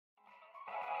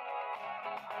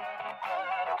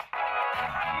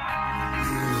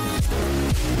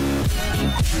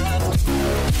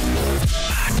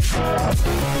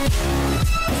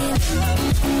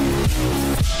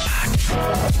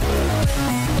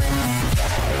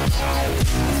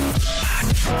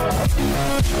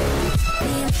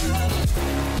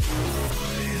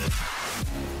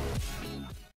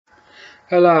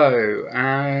Hello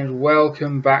and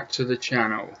welcome back to the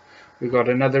channel. We've got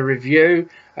another review,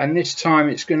 and this time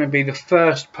it's going to be the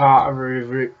first part of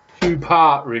a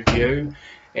two-part review,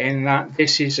 in that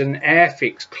this is an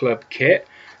Airfix Club kit,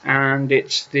 and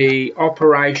it's the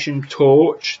Operation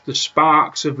Torch, the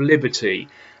Sparks of Liberty.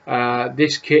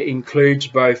 This kit includes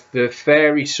both the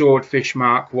Fairey Swordfish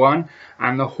Mk1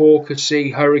 and the Hawker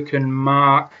Sea Hurricane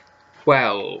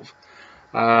Mk12.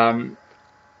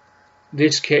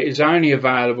 This kit is only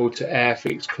available to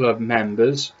Airfix Club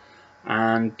members,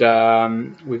 and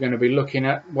we're going to be looking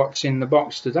at what's in the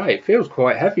box today. It feels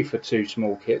quite heavy for two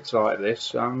small kits like this,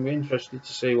 so I'm interested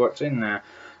to see what's in there.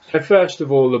 So first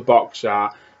of all, the box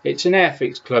art. It's an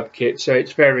Airfix Club kit, so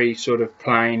it's very sort of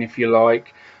plain, if you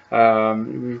like.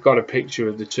 We've got a picture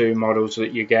of the two models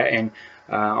that you're getting.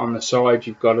 On the side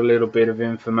you've got a little bit of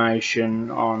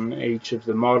information on each of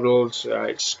the models.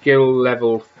 It's skill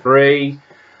level 3.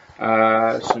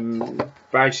 Some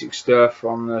basic stuff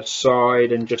on the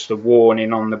side, and just a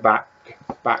warning on the back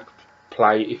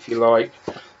plate, if you like.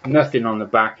 Nothing on the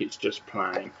back, it's just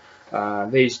plain.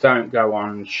 These don't go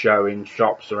on show in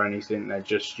shops or anything. They're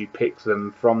just, you pick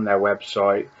them from their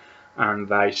website and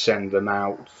they send them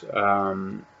out,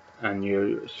 and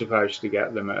you're supposed to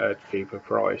get them at a cheaper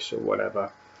price or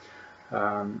whatever.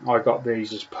 I got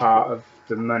these as part of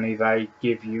the money they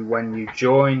give you when you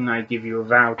join. They give you a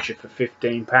voucher for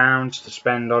 £15 to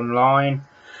spend online.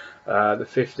 The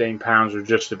 £15 will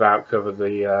just about cover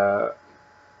the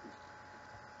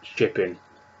shipping.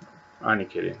 Only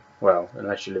kidding. Well,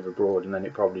 unless you live abroad, and then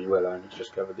it probably will only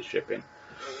just cover the shipping.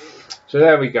 So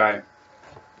there we go.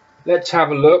 Let's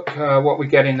have a look what we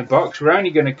get in the box. We're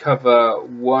only going to cover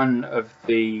one of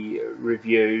the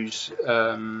reviews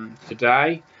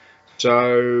today.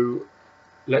 So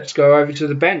let's go over to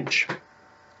the bench.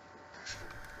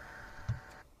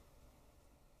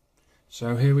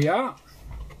 So here we are.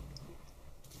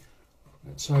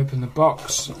 Let's open the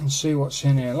box and see what's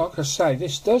in here. Like I say,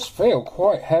 this does feel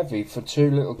quite heavy for two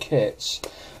little kits.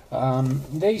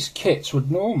 These kits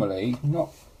would normally not...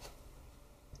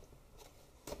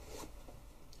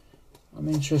 I'm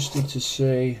interested to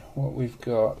see what we've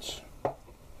got.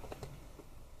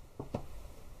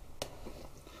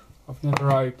 I've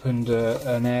never opened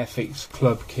an Airfix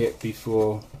Club kit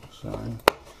before, so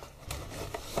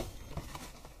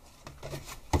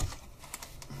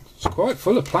it's quite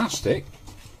full of plastic.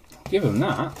 Give them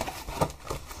that.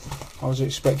 I was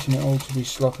expecting it all to be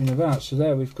slopping about. So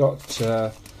there we've got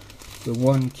the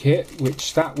one kit,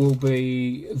 which that will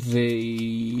be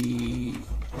the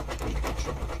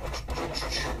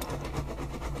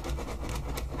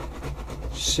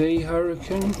Sea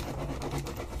Hurricane,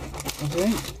 I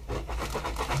think.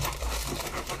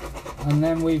 And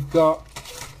then we've got,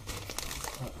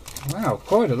 wow,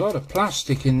 quite a lot of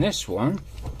plastic in this one.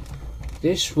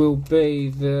 This will be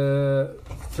the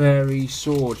Fairey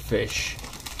Swordfish.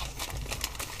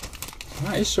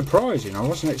 That is surprising. I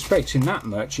wasn't expecting that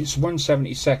much. It's a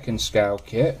 1/72nd scale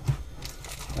kit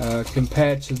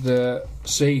compared to the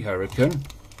Sea Hurricane.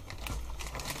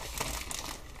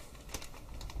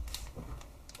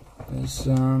 There's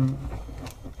a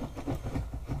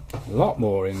lot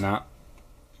more in that.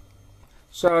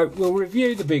 So we'll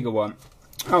review the bigger one.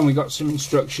 And we got some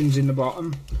instructions in the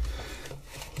bottom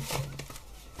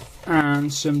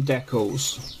and some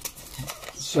decals.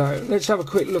 So let's have a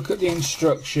quick look at the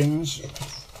instructions.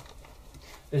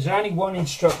 There's only one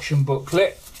instruction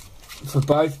booklet for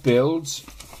both builds.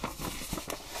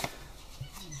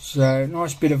 So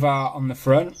nice bit of art on the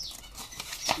front.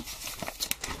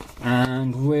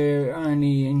 And we're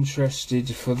only interested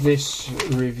for this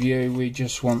review, we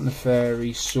just want the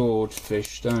Fairey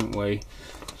Swordfish, don't we?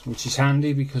 Which is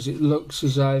handy because it looks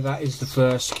as though that is the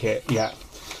first kit, yeah.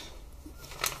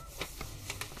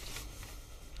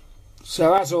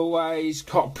 So as always,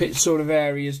 cockpit sort of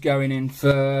areas going in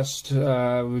first.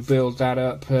 We build that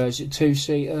up. Is it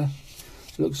two-seater?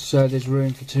 Looks as though there's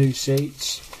room for 2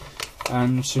 seats.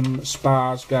 And some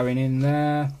spars going in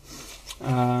there.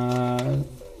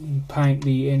 Paint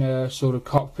the inner sort of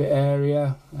cockpit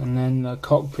area, and then the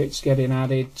cockpit's getting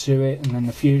added to it, and then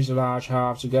the fuselage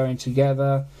halves are going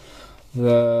together.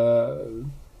 The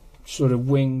sort of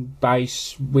wing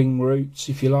roots,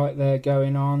 if you like, they're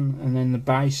going on, and then the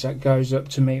base that goes up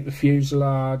to meet the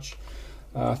fuselage.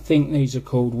 I think these are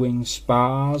called wing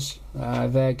spars.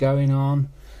 They're going on,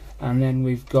 and then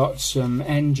we've got some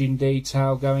engine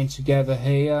detail going together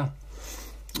here,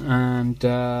 and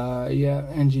yeah,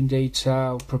 engine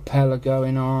detail, propeller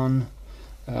going on,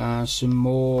 some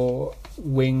more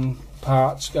wing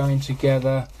parts going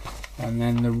together, and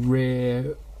then the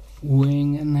rear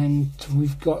wing, and then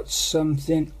we've got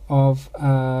something of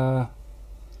an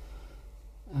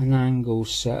angle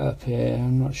set up here.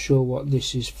 I'm not sure what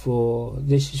this is for.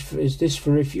 Is this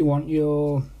for if you want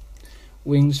your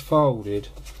wings folded?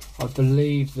 I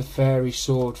believe the Fairey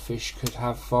Swordfish could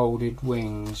have folded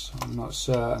wings. I'm not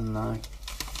certain though.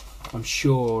 I'm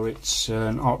sure it's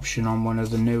an option on one of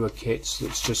the newer kits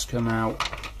that's just come out.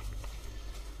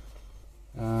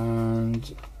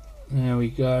 And there we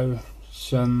go.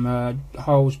 Some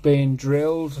holes being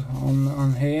drilled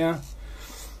on here,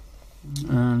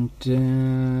 and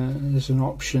there's an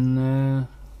option there.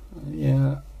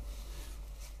 Yeah,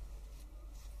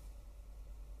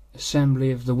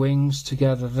 assembly of the wings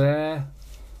together there.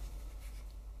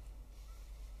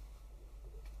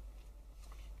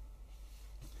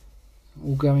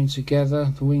 All going together,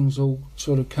 the wings all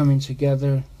sort of coming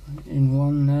together in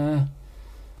one there.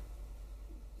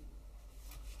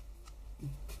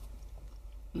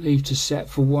 Leave to set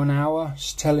for 1 hour,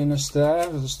 it's telling us there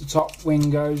as the top wing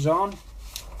goes on.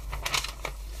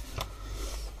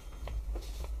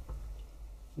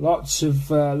 Lots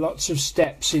of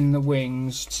steps in the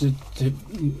wings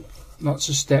lots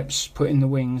of steps putting the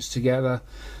wings together,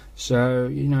 so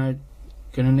you know,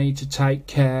 gonna need to take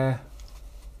care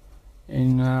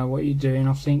in what you're doing.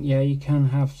 I think, yeah, you can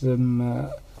have them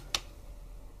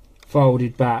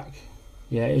folded back.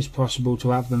 Yeah, it is possible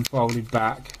to have them folded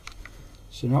back.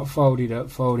 So not folded up,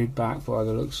 folded back by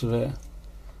the looks of it.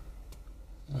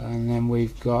 And then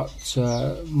we've got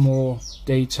more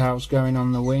details going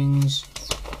on the wings.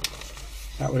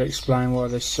 That would explain why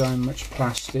there's so much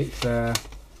plastic there.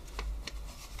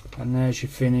 And there's your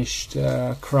finished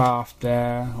craft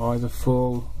there, either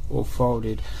full or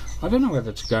folded. I don't know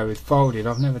whether to go with folded.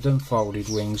 I've never done folded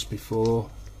wings before.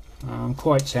 I'm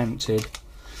quite tempted.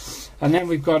 And then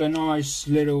we've got a nice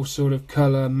little sort of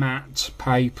colour matte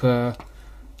paper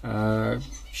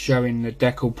showing the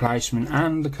decal placement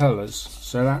and the colours,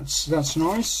 so that's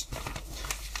nice.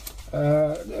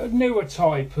 A newer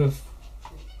type of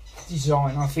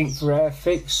design, I think, for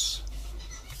Airfix.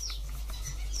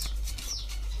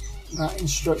 That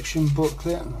instruction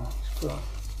booklet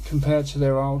compared to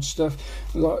their old stuff.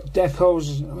 We've got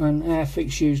decals, and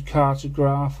Airfix use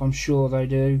cartograph, I'm sure they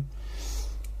do.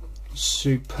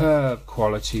 Superb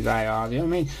quality they are. I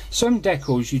mean, some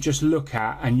decals you just look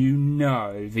at and you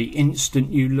know the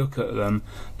instant you look at them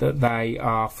that they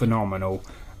are phenomenal,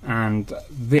 and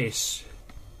this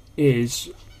is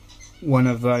one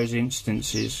of those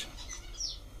instances.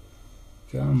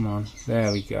 Come on,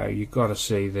 there we go. You've got to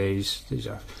see these. These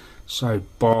are so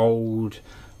bold,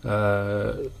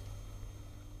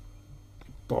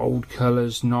 bold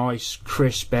colours, nice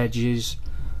crisp edges,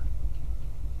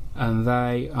 and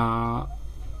they are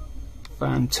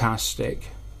fantastic.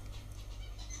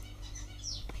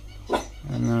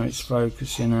 And now it's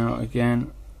focusing out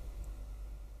again.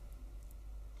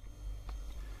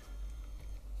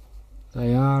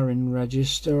 They are in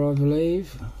register, I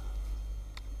believe.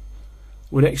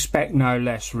 Would expect no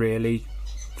less, really,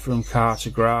 from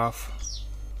cartograph.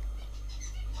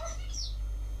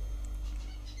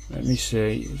 Let me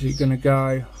see, is it going to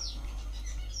go?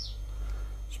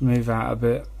 Let's move out a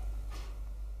bit.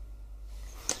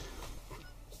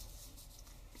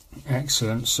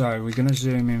 Excellent, so we're going to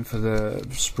zoom in for the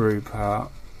sprue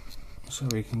part so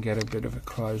we can get a bit of a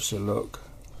closer look.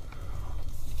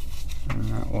 And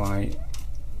that way,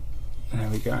 there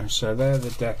we go. So they're the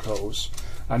decals,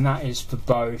 and that is for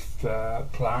both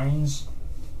planes.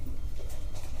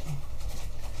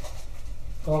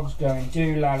 Dog's going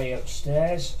doolally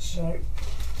upstairs, so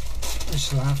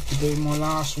this will have to be my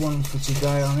last one for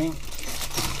today, I think.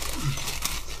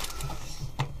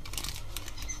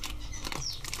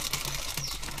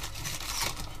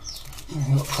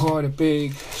 We've got quite a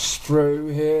big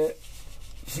sprue here,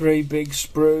 3 big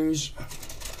sprues,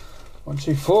 1,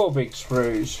 2, 4 big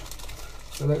sprues.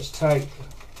 So let's take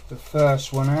the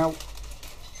first one out.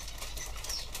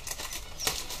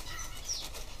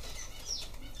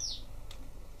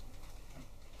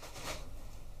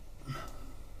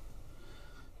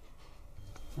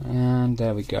 And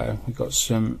there we go, we've got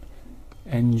some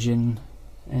engine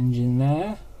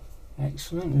there.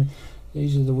 Excellent.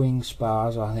 These are the wing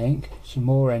spars, I think. Some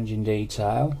more engine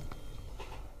detail.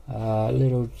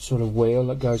 Little sort of wheel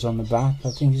that goes on the back.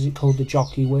 I think, is it called the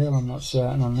jockey wheel? I'm not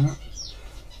certain on that.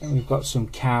 And we've got some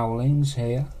cowlings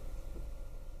here.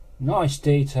 Nice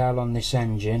detail on this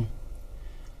engine.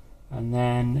 And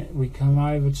then we come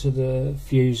over to the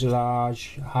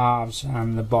fuselage halves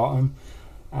and the bottom,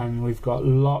 and we've got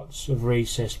lots of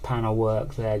recessed panel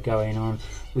work there going on.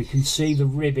 We can see the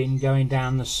ribbing going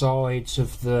down the sides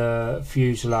of the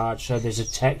fuselage, so there's a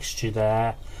texture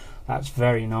there. That's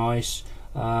very nice.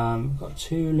 We've got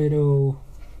two little...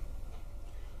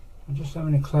 I'm just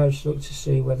having a close look to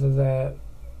see whether they're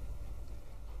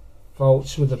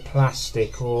faults with the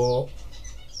plastic, or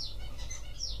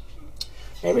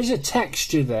there is a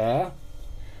texture there,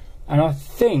 and I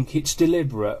think it's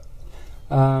deliberate.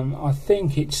 I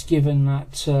think it's given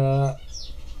that I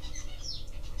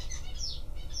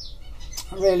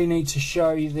really need to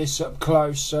show you this up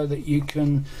close so that you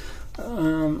can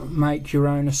make your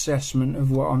own assessment of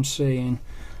what I'm seeing.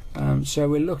 So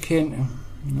we're looking,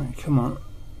 come on,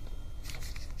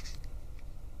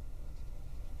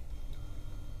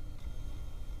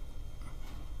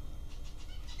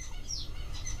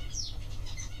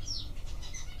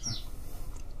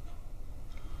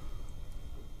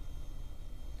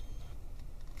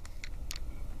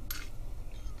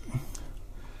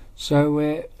 so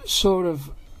we're sort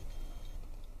of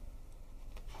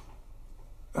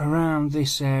around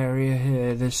this area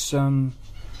here. There's some...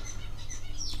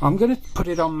 I'm going to put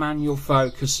it on manual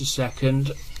focus a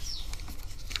second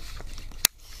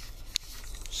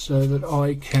so that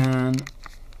I can...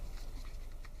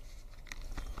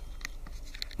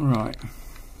 Right.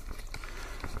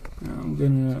 Now I'm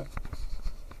going to...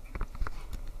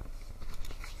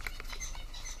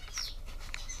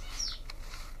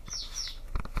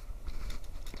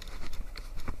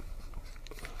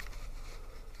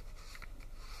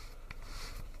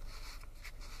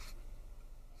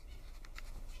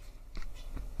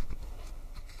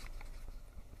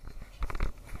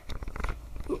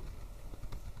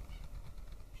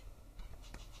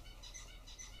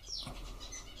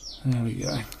 There we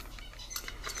go.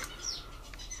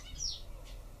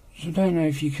 So I don't know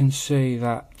if you can see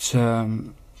that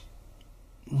you've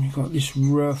got this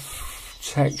rough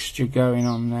texture going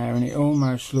on there, and it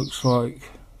almost looks like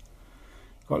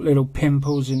got little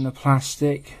pimples in the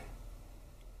plastic.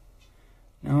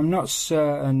 Now I'm not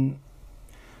certain.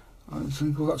 I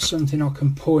think I've got something I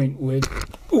can point with.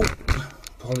 Oh,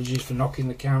 apologies for knocking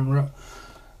the camera.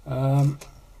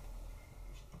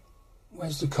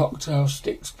 Where's the cocktail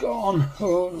sticks gone?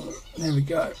 Oh, there we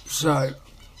go. So,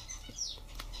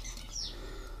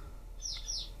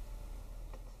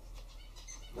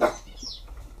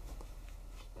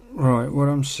 right, what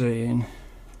I'm seeing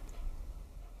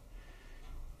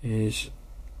is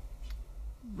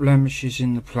blemishes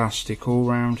in the plastic all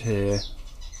round here.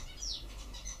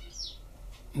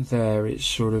 There, it's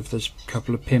sort of, there's a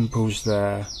couple of pimples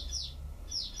there,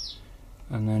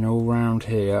 and then all round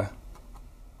here.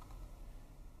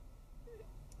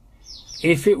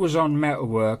 If it was on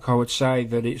metalwork, I would say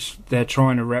that they're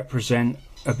trying to represent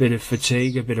a bit of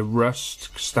fatigue, a bit of rust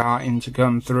starting to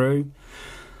come through.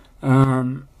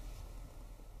 Yeah,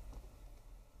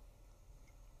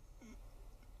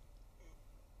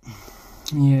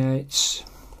 it's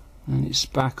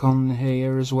back on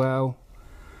here as well.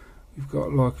 We've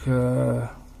got like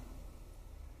a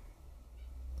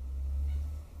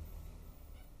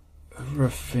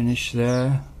rough finish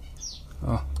there.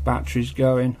 Oh, battery's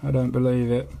going, I don't believe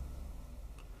it.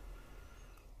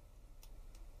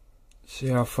 See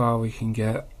how far we can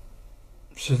get.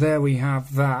 So there we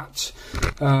have that.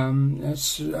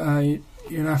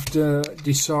 You'll have to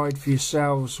decide for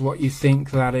yourselves what you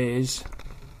think that is.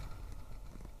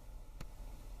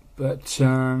 But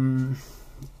I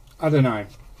don't know.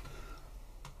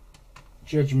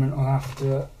 Judgment will have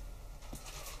to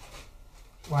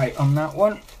wait on that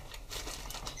one.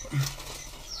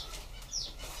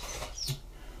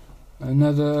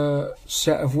 Another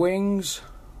set of wings,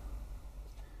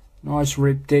 nice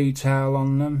rib detail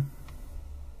on them,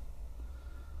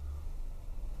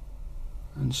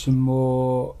 and some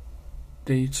more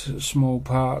small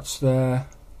parts there,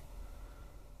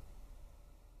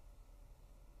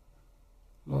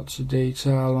 lots of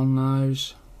detail on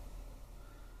those.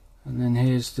 And then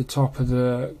here's the top of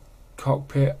the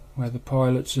cockpit where the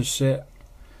pilots will sit.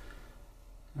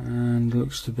 And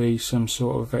looks to be some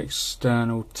sort of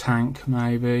external tank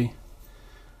maybe.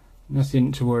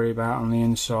 Nothing to worry about on the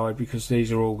inside because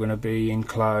these are all going to be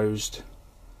enclosed.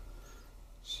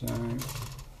 So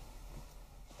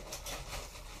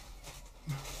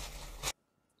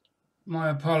my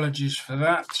apologies for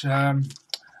that.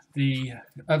 The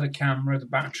other camera, the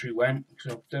battery went,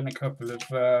 because I've done a couple of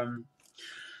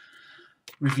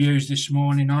reviews this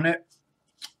morning on it.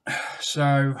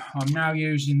 So I'm now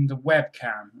using the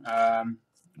webcam,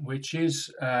 which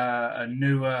is a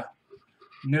newer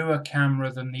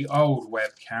camera than the old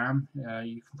webcam.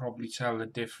 You can probably tell the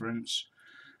difference.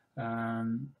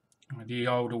 The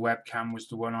older webcam was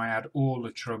the one I had all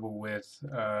the trouble with,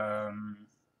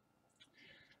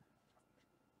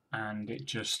 and it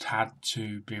just had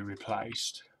to be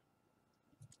replaced.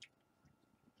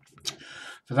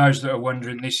 For those that are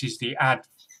wondering, this is the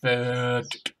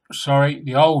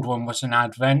the old one was an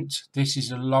Advent. This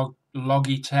is a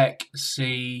Logitech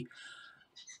C16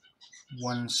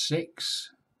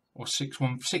 or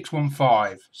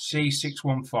 615,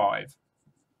 C615.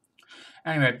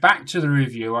 Anyway, back to the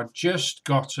review. I'd just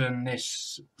gotten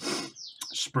this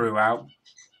sprue out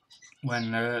when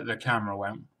the camera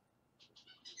went,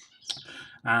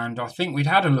 and I think we'd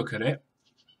had a look at it.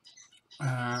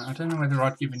 I don't know whether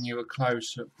I'd given you a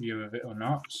close-up view of it or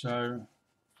not, so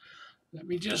let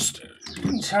me just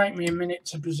take me a minute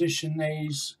to position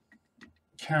these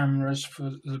cameras for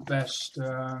the best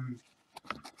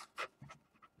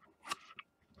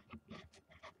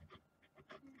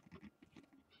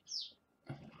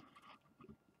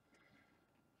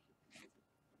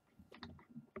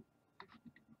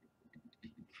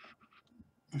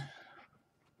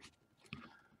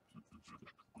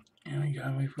Here we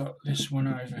go, we've got this one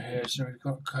over here, so we've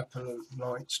got a couple of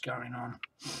lights going on.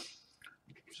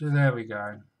 So there we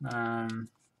go. Got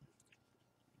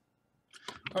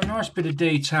a nice bit of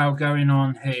detail going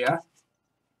on here.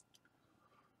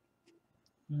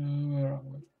 Where are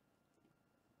we?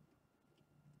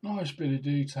 Nice bit of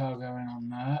detail going on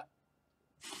there.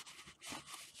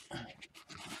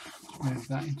 Move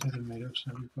that into the middle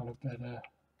so we've got a better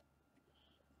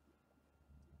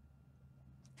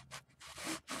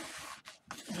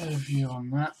view on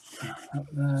that. Up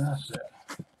there, that's it.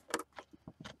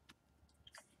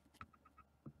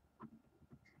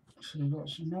 So we've got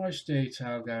some nice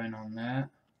detail going on there.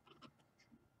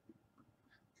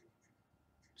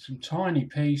 Some tiny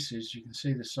pieces, you can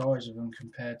see the size of them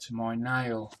compared to my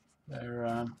nail.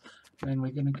 They're, then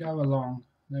we're going to go along.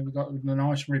 Then we've got the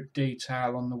nice rib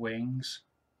detail on the wings.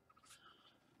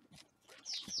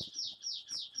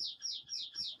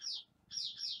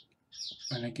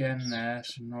 And again there,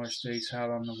 some nice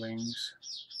detail on the wings.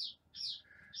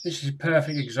 This is a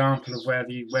perfect example of where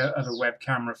the other web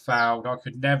camera failed. I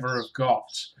could never have got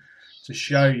to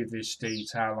show you this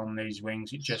detail on these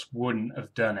wings. It just wouldn't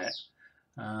have done it.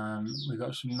 We've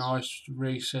got some nice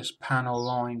recessed panel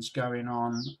lines going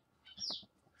on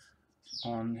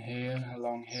here,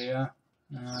 along here.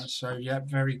 So yeah,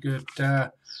 very good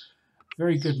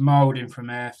moulding from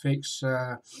Airfix.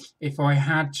 If I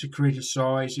had to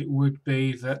criticise, it would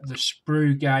be that the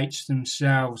sprue gates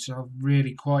themselves are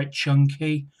really quite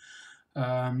chunky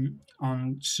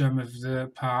on some of the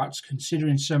parts.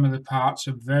 Considering some of the parts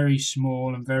are very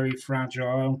small and very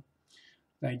fragile,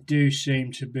 they do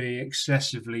seem to be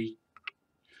excessively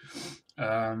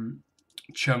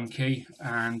chunky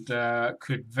and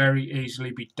could very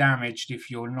easily be damaged if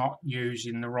you're not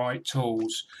using the right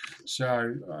tools.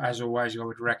 So as always, I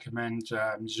would recommend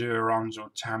Zurons or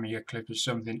Tamiya clippers,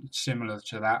 something similar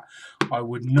to that. I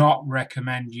would not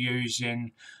recommend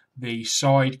using the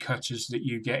side cutters that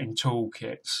you get in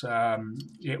toolkits.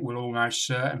 It will almost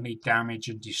certainly damage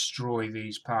and destroy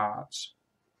these parts.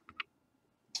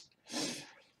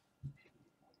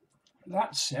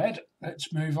 That said,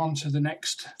 let's move on to the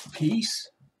next piece,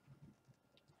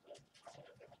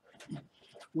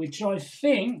 which I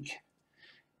think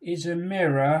is a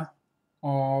mirror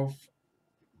of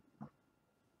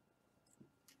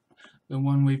the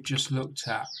one we've just looked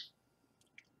at.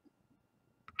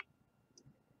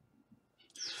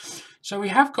 So we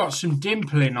have got some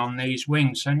dimpling on these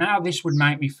wings, so now this would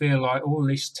make me feel like all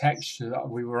this texture that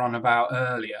we were on about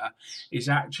earlier is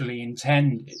actually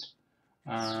intended.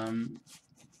 I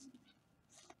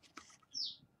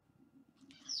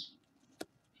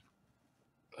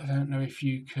don't know if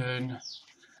you can,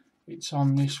 it's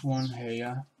on this one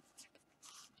here,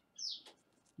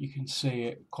 you can see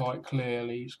it quite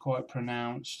clearly, it's quite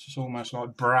pronounced, it's almost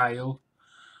like braille.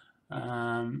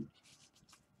 And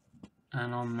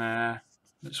on there,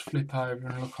 let's flip over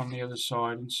and look on the other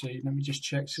side and see, let me just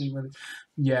check, see whether,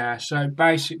 yeah, so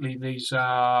basically these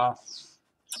are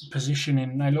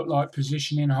positioning, they look like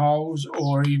positioning holes,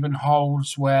 or even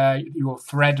holes where your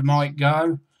thread might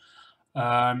go.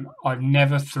 I've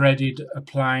never threaded a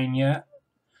plane yet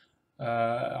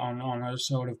on a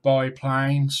sort of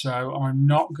biplane, so I'm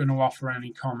not going to offer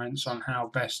any comments on how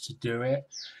best to do it.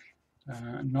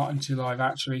 Not until I've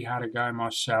actually had a go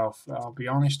myself. I'll be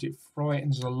honest, it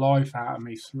frightens the life out of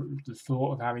me through the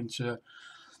thought of having to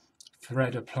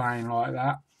thread a plane like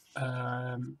that.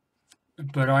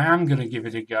 but I am going to give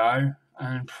it a go,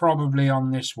 and probably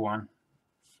on this one.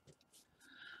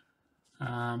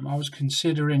 I was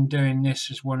considering doing this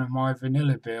as one of my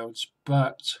vanilla builds,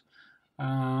 but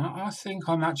I think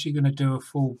I'm actually going to do a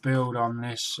full build on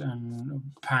this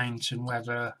and paint and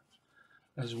weather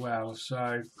as well.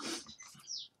 So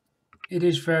it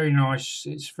is very nice.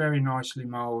 It's very nicely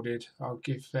moulded. I'll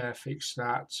give Fairfix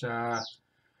that.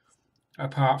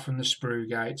 Apart from the sprue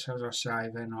gates, as I say,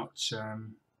 they're not.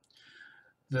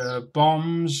 The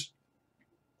bombs,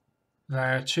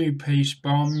 they're two-piece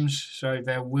bombs, so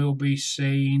there will be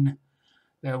seam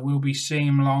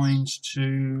lines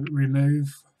to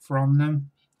remove from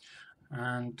them,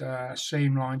 and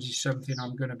seam lines is something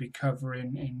I'm going to be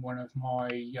covering in one of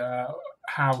my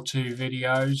how-to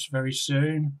videos very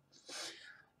soon.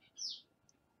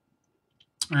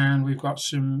 And we've got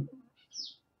some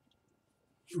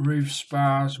wing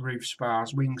spars,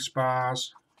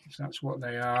 if that's what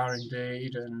they are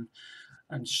indeed, and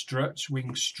struts,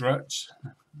 wing struts.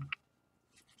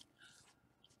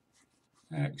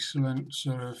 Excellent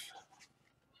sort of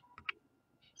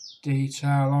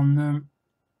detail on them.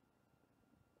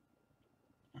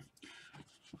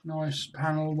 Nice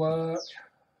panel work.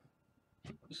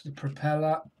 It's the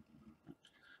propeller.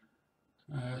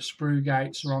 Sprue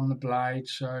gates are on the blade,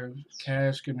 so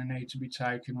care's going to need to be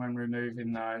taken when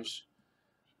removing those.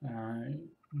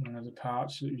 One of the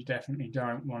parts that you definitely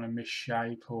don't want to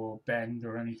misshape or bend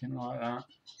or anything like that.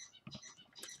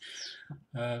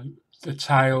 The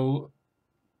tail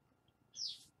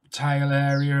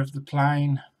area of the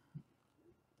plane.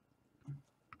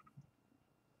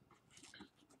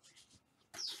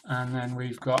 And then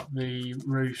we've got the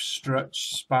roof struts,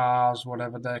 spars,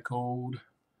 whatever they're called,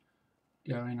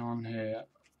 going on here.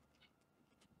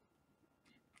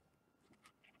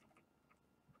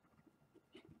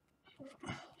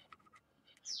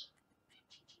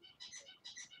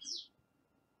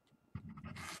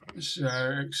 So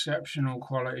exceptional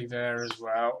quality there as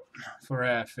well for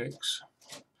Airfix.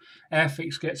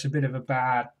 Airfix gets a bit of a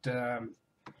bad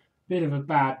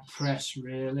press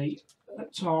really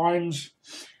at times,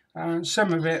 and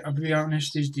some of it, I'll be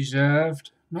honest, is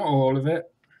deserved. Not all of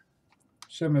it,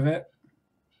 some of it.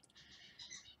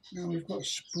 Now we've got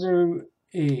Sprue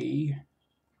E,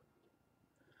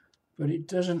 but it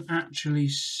doesn't actually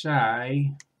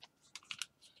say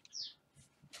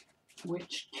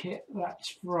which kit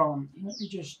that's from. Let me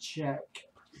just check.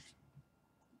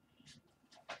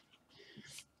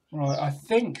 Right, I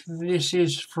think this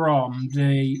is from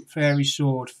the Fairey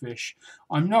Swordfish.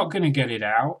 I'm not going to get it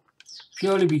out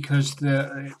purely because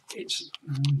it's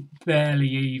barely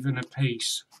even a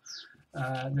piece.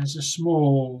 There's a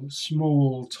small,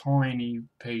 tiny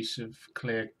piece of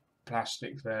clear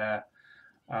plastic there.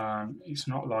 It's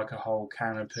not like a whole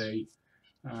canopy.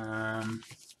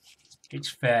 It's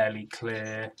fairly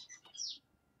clear.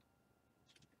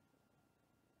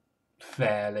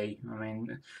 I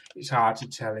mean, it's hard to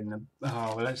tell in the.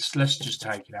 Oh, let's just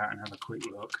take it out and have a quick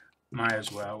look. May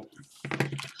as well.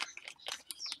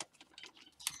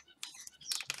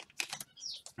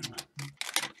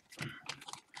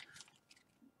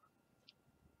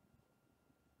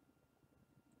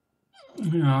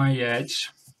 Oh yeah,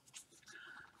 it's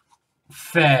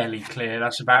fairly clear.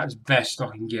 That's about as best I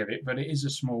can give it, but it is a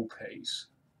small piece.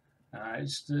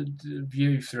 It's the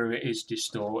view through it is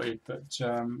distorted, but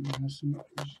that's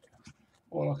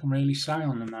all I can really say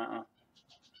on the matter.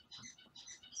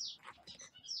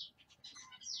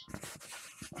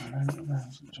 I'm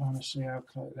trying to see how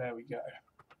close. There we go.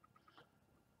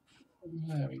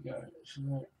 There we go.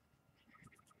 So,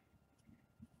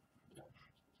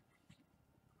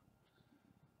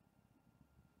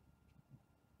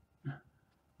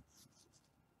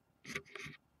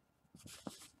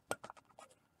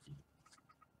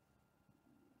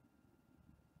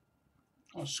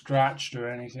 not scratched or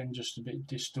anything, just a bit of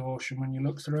distortion when you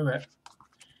look through it.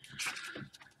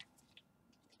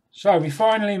 So we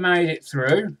finally made it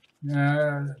through.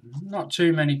 Not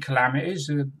too many calamities.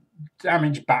 A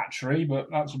damaged battery, but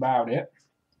that's about it.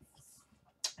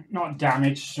 Not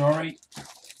damaged, sorry.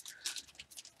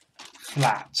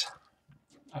 Flat.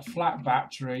 A flat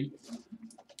battery.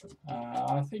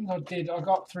 I think I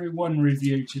got through one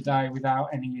review today without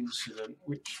any incident,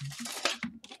 which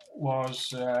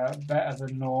was better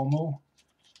than normal.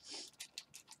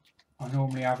 I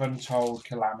normally have untold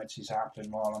calamities happen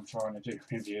while I'm trying to do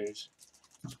reviews.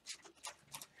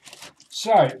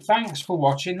 So, thanks for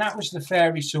watching. That was the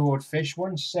Fairey Swordfish,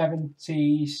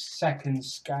 1/72nd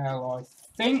scale, I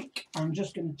think. I'm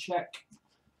just going to check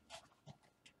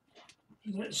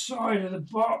the side of the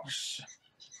box.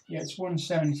 Yeah, it's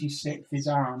 1/76 his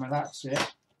armour, that's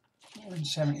it.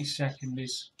 1/72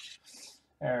 is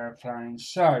aeroplane.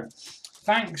 So,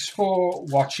 thanks for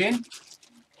watching.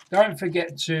 Don't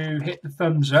forget to hit the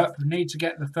thumbs up. We need to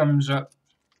get the thumbs up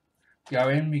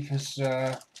going because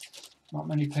not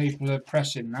many people are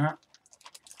pressing that.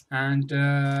 And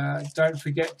don't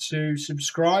forget to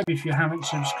subscribe if you haven't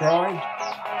subscribed.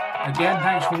 Again,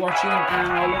 thanks for watching,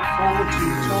 and I look forward to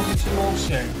talking to you all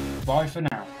soon. Bye for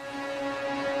now.